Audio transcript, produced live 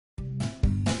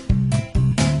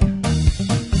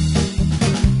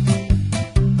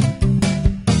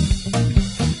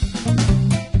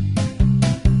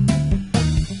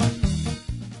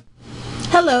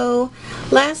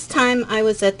Last time I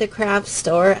was at the craft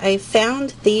store, I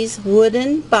found these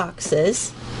wooden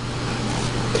boxes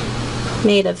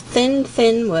made of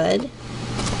thin wood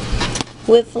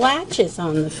with latches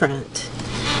on the front.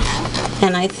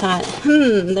 And I thought,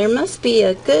 there must be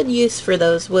a good use for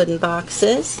those wooden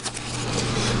boxes.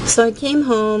 So I came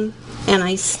home and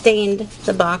I stained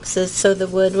the boxes so the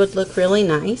wood would look really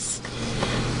nice.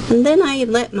 And then I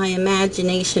let my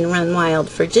imagination run wild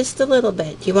for just a little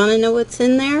bit. You want to know what's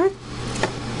in there?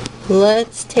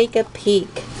 Let's take a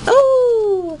peek.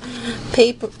 Oh!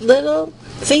 Little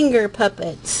finger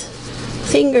puppets.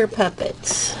 Finger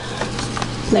puppets.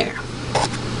 There.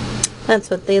 That's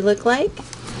what they look like.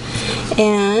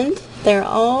 And they're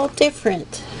all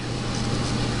different.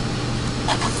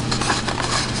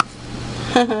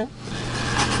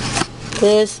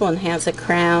 This one has a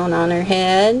crown on her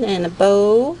head and a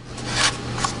bow.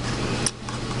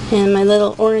 And my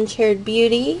little orange-haired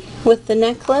beauty with the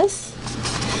necklace.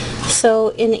 So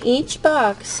in each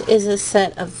box is a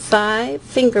set of 5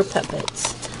 finger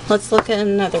puppets. Let's look at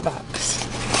another box.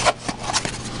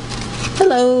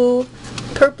 Hello!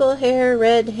 Purple hair,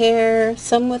 red hair,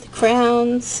 some with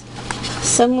crowns,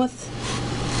 some with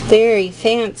very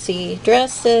fancy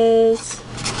dresses.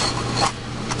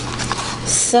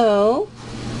 So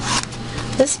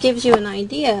this gives you an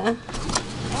idea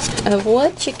of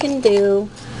what you can do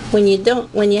when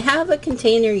you have a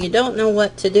container you don't know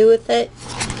what to do with it.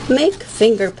 Make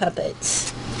finger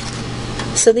puppets.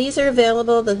 So these are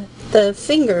available, the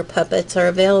finger puppets are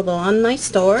available on my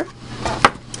store.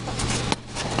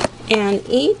 And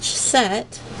each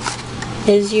set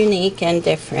is unique and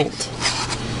different.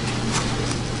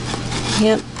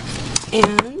 Yep.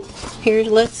 And here,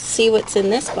 let's see what's in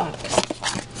this box.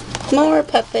 More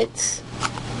puppets.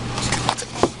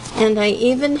 And I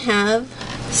even have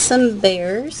some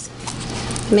bears,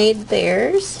 made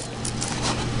bears.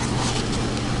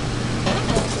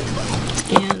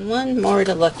 And one more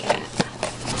to look at.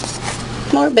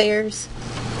 More bears.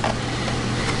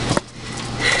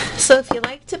 So if you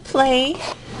like to play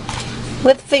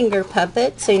with finger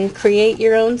puppets and create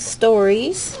your own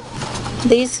stories,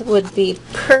 these would be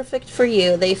perfect for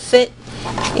you. They fit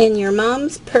in your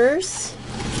mom's purse.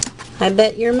 I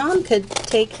bet your mom could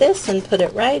take this and put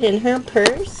it right in her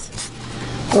purse.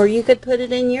 Or you could put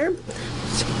it in your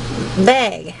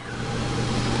bag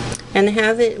and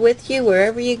have it with you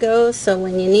wherever you go, so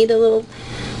when you need a little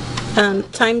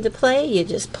time to play, you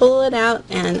just pull it out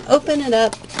and open it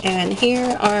up, and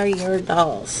here are your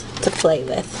dolls to play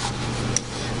with.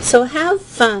 So have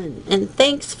fun, and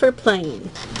thanks for playing.